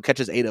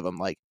catches 8 of them.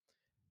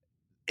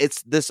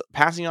 It's this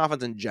passing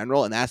offense in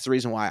general, and that's the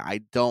reason why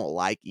I don't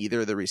like either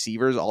of the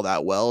receivers all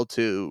that well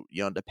to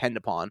depend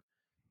upon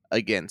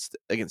against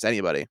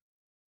anybody.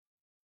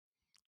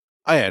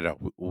 Oh yeah,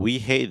 no, we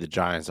hate the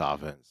Giants'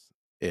 offense.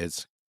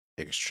 It's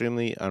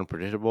extremely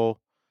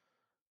unpredictable,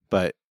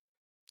 but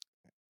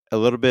a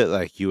little bit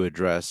like you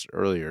addressed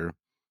earlier.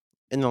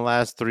 In the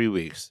last 3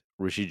 weeks,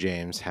 Richie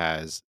James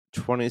has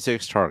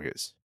 26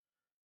 targets,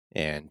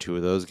 and 2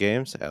 of those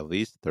games at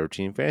least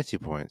 13 fantasy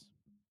points.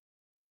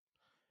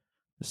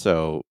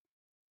 So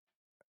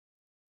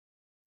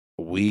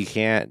we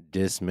can't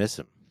dismiss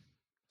him.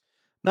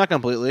 Not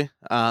completely.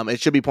 It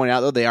should be pointed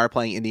out, though, they are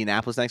playing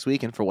Indianapolis next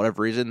week, and for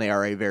whatever reason, they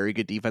are a very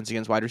good defense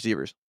against wide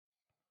receivers.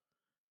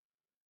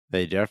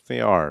 They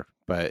definitely are.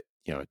 But,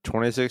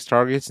 26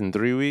 targets in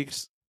 3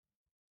 weeks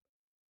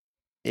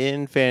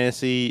in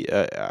fantasy,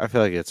 I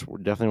feel like it's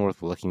definitely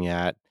worth looking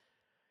at.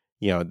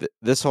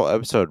 This whole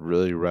episode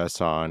really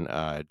rests on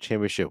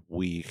championship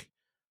week,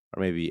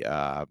 or maybe,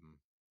 what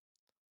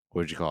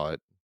would you call it?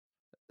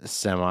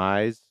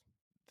 Semis,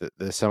 the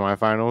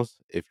semifinals,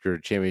 if your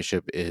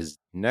championship is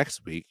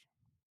next week.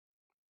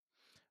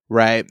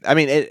 Right. I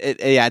mean, it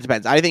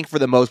depends. I think for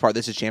the most part,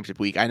 this is championship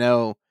week. I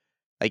know,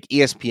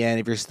 ESPN,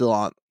 if you're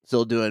still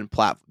doing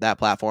that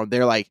platform,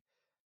 they're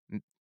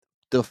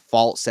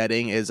default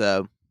setting is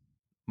a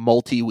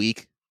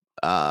multi-week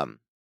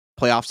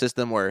playoff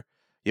system where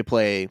you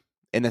play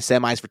in the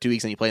semis for 2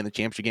 weeks and you play in the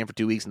championship game for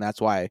 2 weeks, and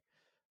that's why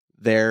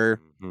they're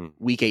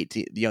week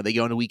 18. They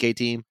go into week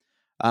 18.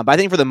 But I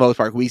think for the most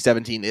part, week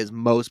 17 is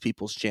most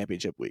people's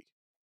championship week.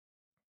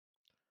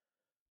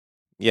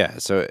 Yeah,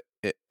 so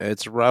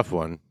it's a rough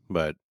one,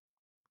 but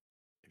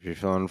if you're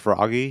feeling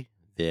froggy,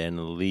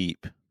 then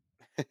leap.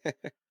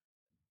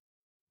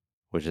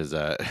 Which is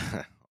a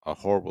a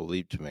horrible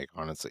leap to make,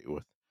 honestly,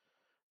 with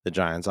the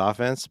Giants'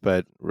 offense.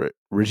 But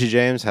Richie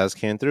James has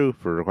came through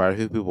for quite a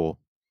few people.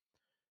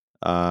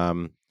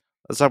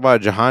 Let's talk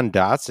about Jahan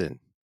Dotson,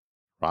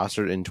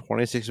 rostered in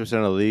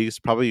 26% of leagues.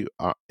 Probably,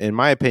 in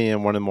my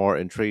opinion, one of the more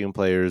intriguing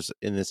players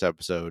in this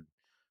episode.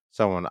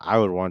 Someone I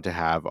would want to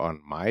have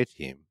on my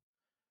team.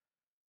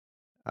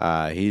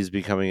 He's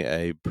becoming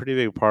a pretty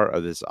big part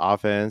of this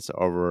offense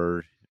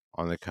over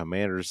on the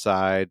Commanders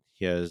side.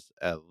 He has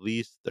at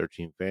least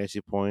 13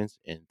 fantasy points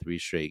in 3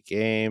 straight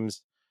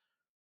games.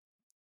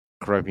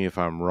 Correct me if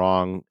I'm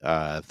wrong.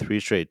 3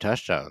 straight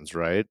touchdowns,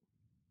 right?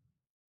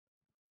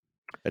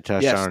 A Yes,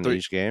 touchdown in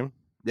each game.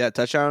 Yeah,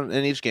 touchdown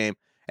in each game,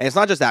 and it's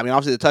not just that. I mean,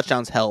 obviously the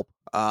touchdowns help,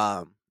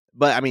 but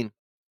I mean,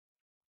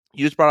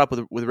 you just brought up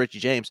with Richie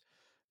James.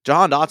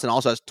 Jahan Dotson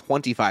also has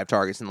 25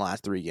 targets in the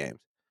last 3 games,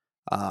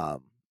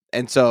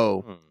 and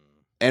so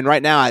and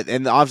right now,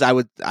 and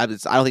obviously I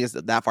don't think it's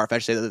that far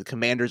fetched to say that the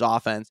Commanders'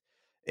 offense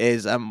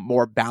is a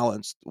more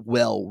balanced,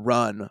 well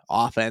run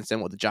offense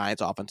than what the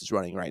Giants' offense is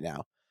running right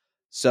now.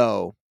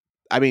 So,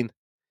 I mean,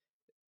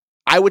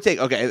 I would take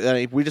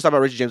if we just talk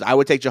about Richie James, I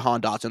would take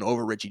Jahan Dotson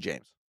over Richie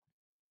James.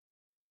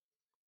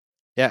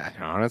 Yeah,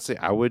 honestly,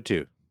 I would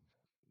too.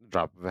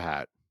 Drop of a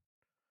hat.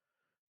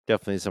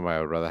 Definitely somebody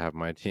I would rather have on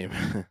my team.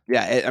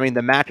 Yeah, I mean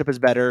the matchup is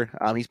better.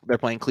 They're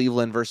playing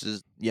Cleveland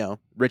versus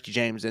Richie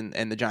James,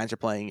 and the Giants are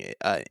playing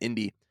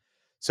Indy.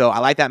 So I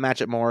like that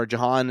matchup more.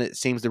 Jahan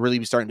seems to really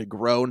be starting to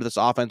grow into this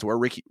offense where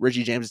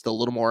Richie James is still a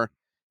little more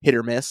hit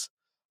or miss.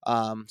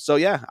 So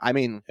yeah, I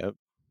mean, Yep.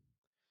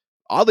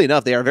 Oddly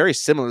enough, they are very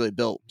similarly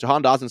built.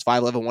 Jahan Dawson's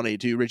 5'11",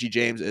 182. Richie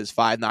James is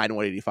 5'9",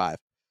 185.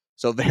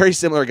 So very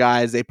similar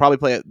guys. They probably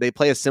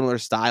play a similar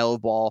style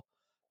of ball.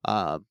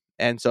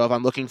 And so if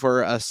I'm looking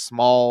for a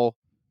small,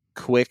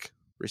 quick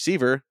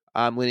receiver,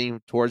 I'm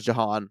leaning towards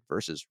Jahan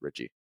versus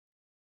Richie.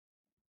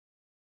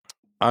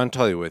 I'm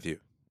totally with you.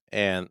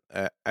 And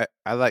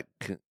I like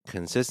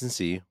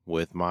consistency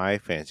with my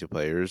fantasy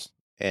players,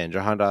 and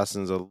Jahan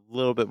Dawson's a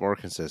little bit more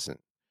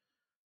consistent.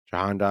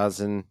 Jahan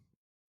Dawson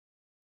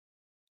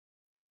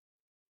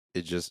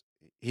is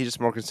he's just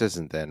more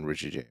consistent than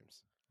Richie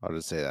James. I'll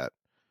just say that.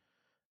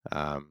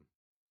 Um,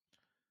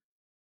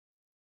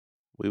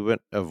 we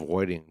went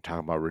avoiding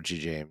talking about Richie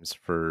James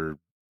for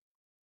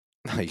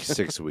like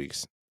 6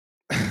 weeks.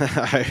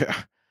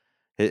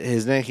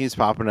 His name keeps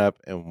popping up,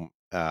 and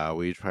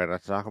we try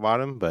not to talk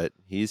about him, but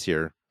he's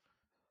here.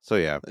 So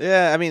yeah,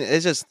 Yeah, I mean,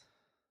 it's just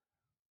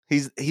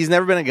he's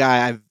never been a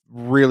guy I've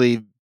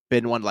really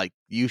been one like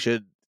you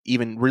should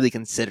even really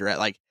consider it.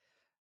 Like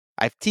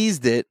I've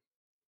teased it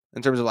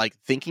in terms of like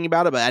thinking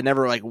about it, but I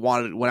never like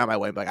went out my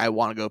way. Like I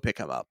want to go pick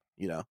him up.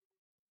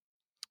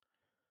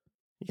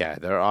 yeah,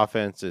 their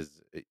offense is.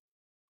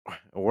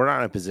 We're not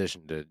in a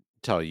position to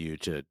tell you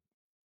to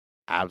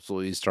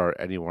absolutely start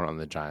anyone on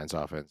the Giants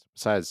offense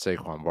besides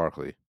Saquon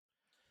Barkley,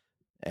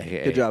 Good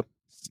aka job.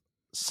 You did it.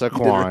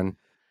 Saquon.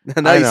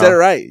 No, I you said it know,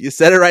 right. You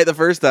said it right the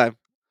first time.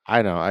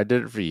 I know, I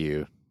did it for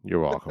you. You're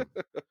welcome.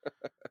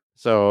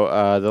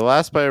 So the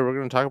last player we're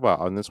going to talk about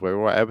on this waiver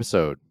wire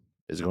episode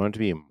is going to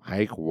be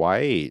Mike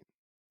White,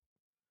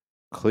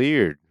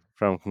 cleared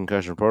from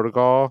concussion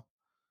protocol,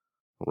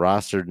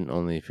 rostered in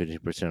only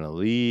 50% of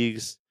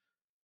leagues.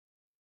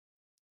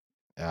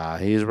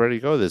 He's ready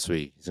to go this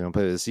week. He's going to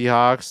play the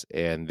Seahawks,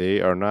 and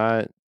they are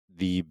not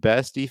the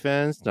best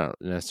defense, not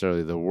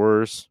necessarily the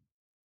worst.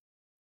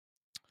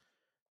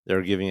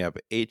 They're giving up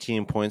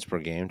 18 points per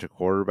game to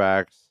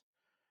quarterbacks.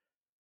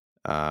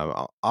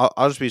 I'll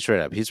just be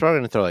straight up. He's probably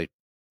going to throw like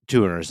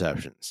 2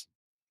 interceptions.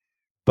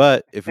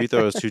 But if he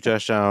throws 2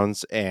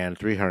 touchdowns and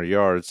 300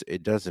 yards,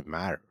 it doesn't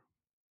matter.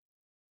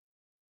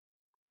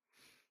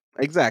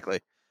 Exactly.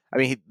 I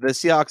mean, the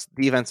Seahawks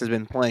defense has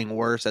been playing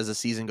worse as the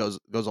season goes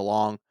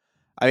along.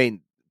 I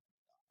mean,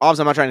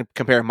 obviously, I'm not trying to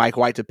compare Mike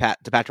White to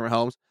Patrick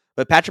Mahomes,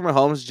 but Patrick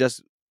Mahomes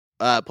just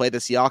played the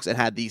Seahawks and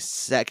had the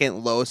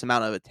second lowest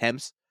amount of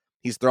attempts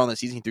he's thrown this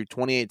season. He threw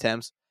 28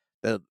 attempts.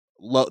 The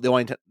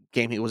only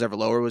game he was ever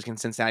lower was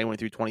against Cincinnati when he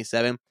threw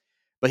 27,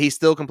 but he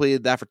still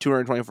completed that for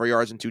 224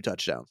 yards and 2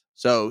 touchdowns.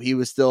 So he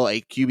was still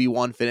a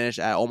QB1 finish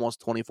at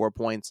almost 24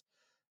 points.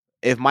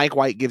 If Mike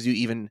White gives you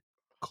even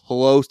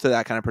close to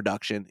that kind of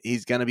production,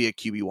 he's going to be a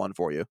QB1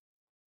 for you.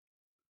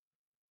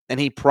 And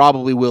he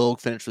probably will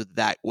finish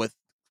with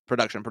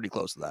production pretty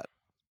close to that.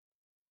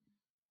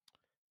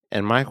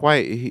 And Mike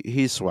White,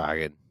 he's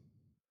swagging.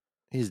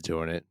 He's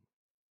doing it.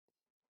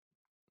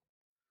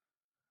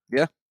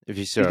 Yeah. If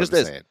you see what I'm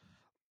saying.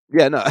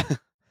 Yeah, no.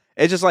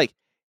 It's just like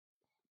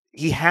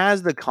he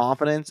has the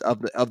confidence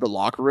of the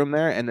locker room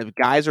there, and the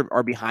guys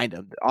are behind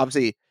him.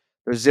 Obviously,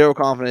 there's zero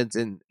confidence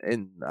in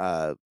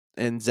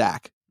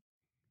Zach.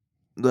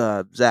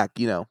 Zach,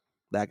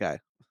 that guy.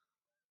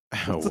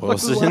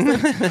 Wilson?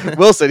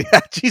 Wilson, yeah,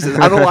 Jesus.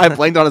 I don't know why I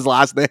blanked on his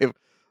last name.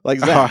 Like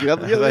Zach. I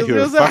thought you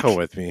were fucking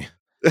with me.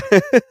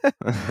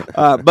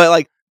 But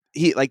like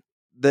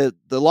the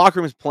locker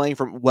room is playing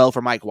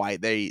for Mike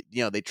White. They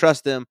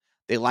trust him.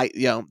 They like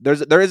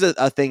there is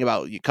a thing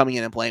about you coming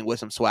in and playing with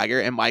some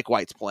swagger, and Mike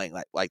White's playing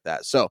like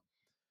that. So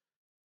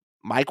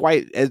Mike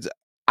White is.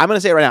 I'm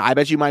gonna say it right now. I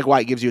bet you Mike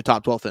White gives you a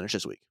top 12 finish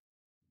this week.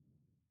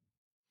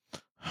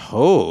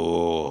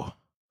 Oh,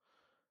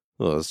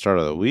 well, start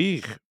of the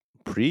week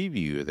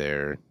preview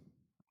there.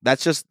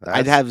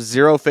 I'd have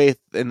zero faith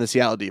in the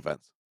Seattle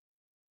defense.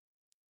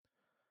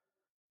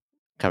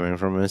 Coming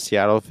from a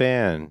Seattle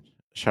fan.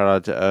 Shout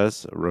out to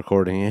us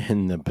recording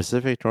in the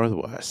Pacific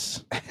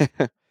Northwest.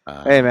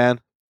 Hey,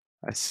 man.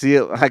 I see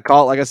it. I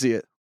call it like I see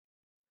it.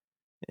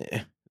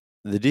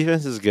 The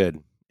defense is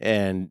good.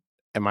 And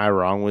am I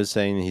wrong with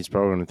saying he's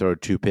probably going to throw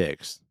 2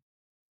 picks?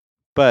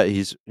 But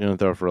he's going to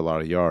throw for a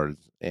lot of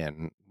yards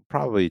and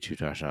probably 2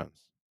 touchdowns.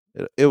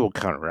 It will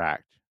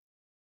counteract.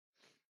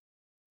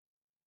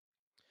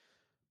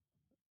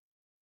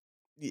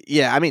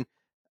 Yeah, I mean,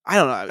 I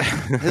don't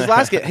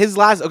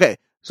know. Okay.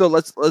 So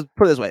let's put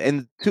it this way: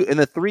 in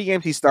the 3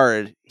 games he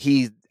started,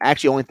 he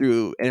actually only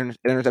threw an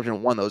interception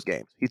in one of those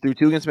games. He threw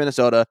 2 against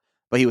Minnesota,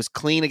 but he was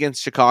clean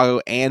against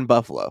Chicago and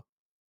Buffalo.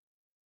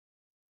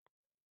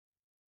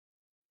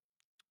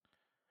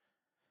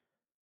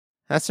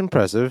 That's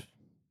impressive.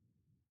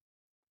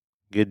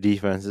 Good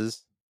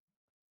defenses.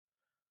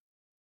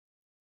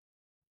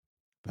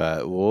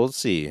 But we'll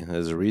see.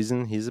 There's a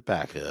reason he's a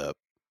backup.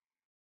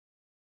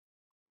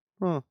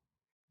 Huh.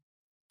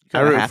 You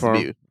kind of have to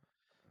be.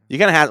 You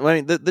kind of have. I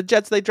mean, the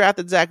Jets, they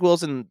drafted Zach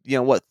Wilson.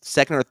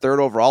 Second or third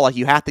overall. Like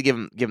you have to give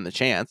him the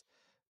chance.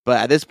 But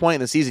at this point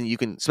in the season, you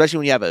can, especially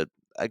when you have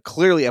a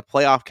clearly a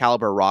playoff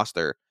caliber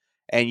roster,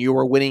 and you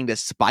were winning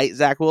despite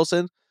Zach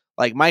Wilson.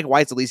 Like Mike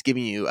White's at least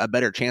giving you a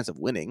better chance of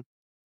winning.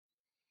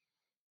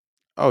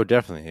 Oh,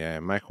 definitely. Yeah,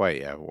 Mike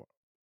White. Yeah.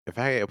 If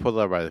I get pulled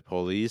out by the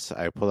police,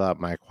 I pull out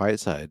Mike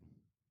White's side.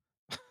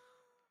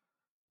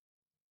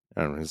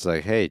 And it's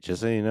like, hey,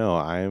 just so you know,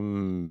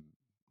 I'm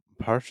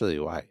partially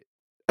white.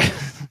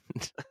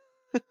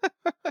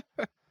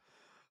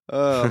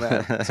 Oh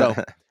man. So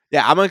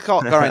yeah, I'm gonna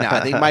call right now.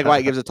 I think Mike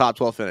White gives a top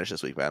 12 finish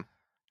this week, man.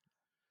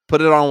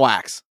 Put it on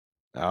wax.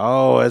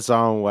 Oh, it's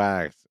on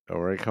wax. Oh,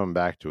 we're coming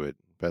back to it.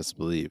 Best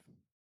believe.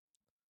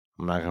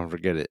 I'm not gonna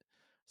forget it.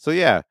 So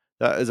yeah,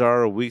 that is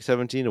our week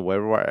 17 of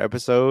Waiver Wire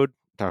episode.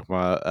 Talking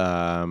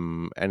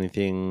about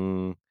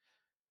anything,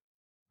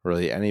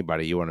 really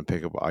anybody you want to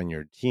pick up on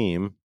your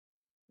team.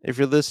 If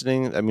you're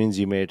listening, that means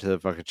you made it to the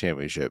fucking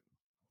championship.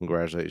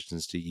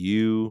 Congratulations to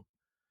you.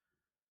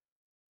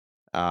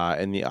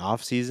 In the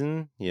off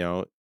season,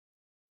 we're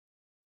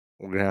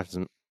gonna have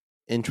some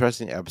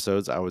interesting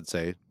episodes. I would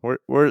say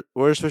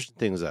we're switching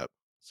things up.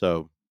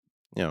 So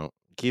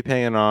keep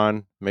hanging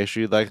on. Make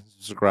sure you like and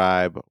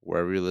subscribe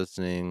wherever you're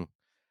listening.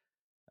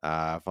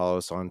 Follow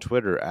us on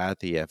Twitter at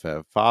the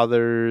FF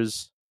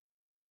Fathers.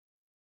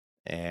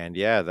 And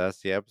yeah,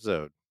 that's the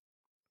episode.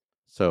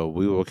 So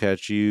we will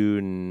catch you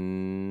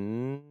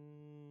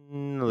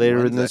later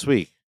in Wednesday. this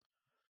week.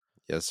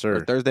 Yes, Or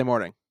sir. Thursday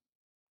morning.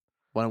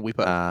 When we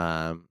post.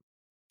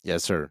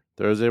 Yes, sir.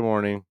 Thursday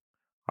morning.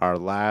 Our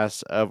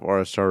last of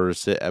our starter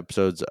sit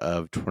episodes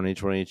of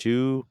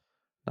 2022.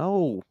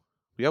 No.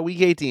 We got week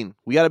 18.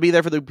 We got to be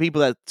there for the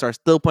people that are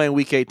still playing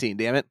week 18.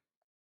 Damn it.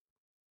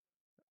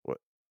 What?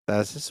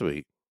 That's this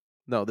week.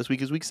 No, this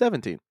week is week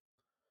 17.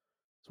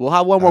 So we'll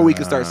have one more week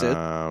to start, Sid.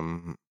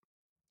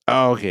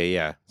 Oh, okay,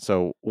 yeah.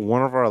 So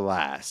one of our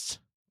last.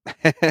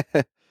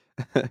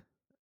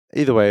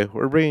 Either way,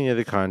 we're bringing you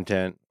the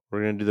content.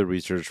 We're going to do the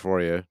research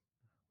for you.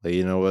 Let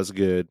you know what's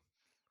good.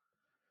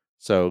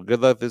 So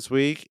good luck this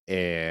week,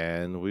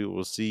 and we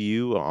will see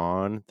you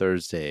on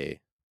Thursday.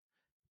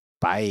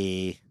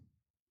 Bye.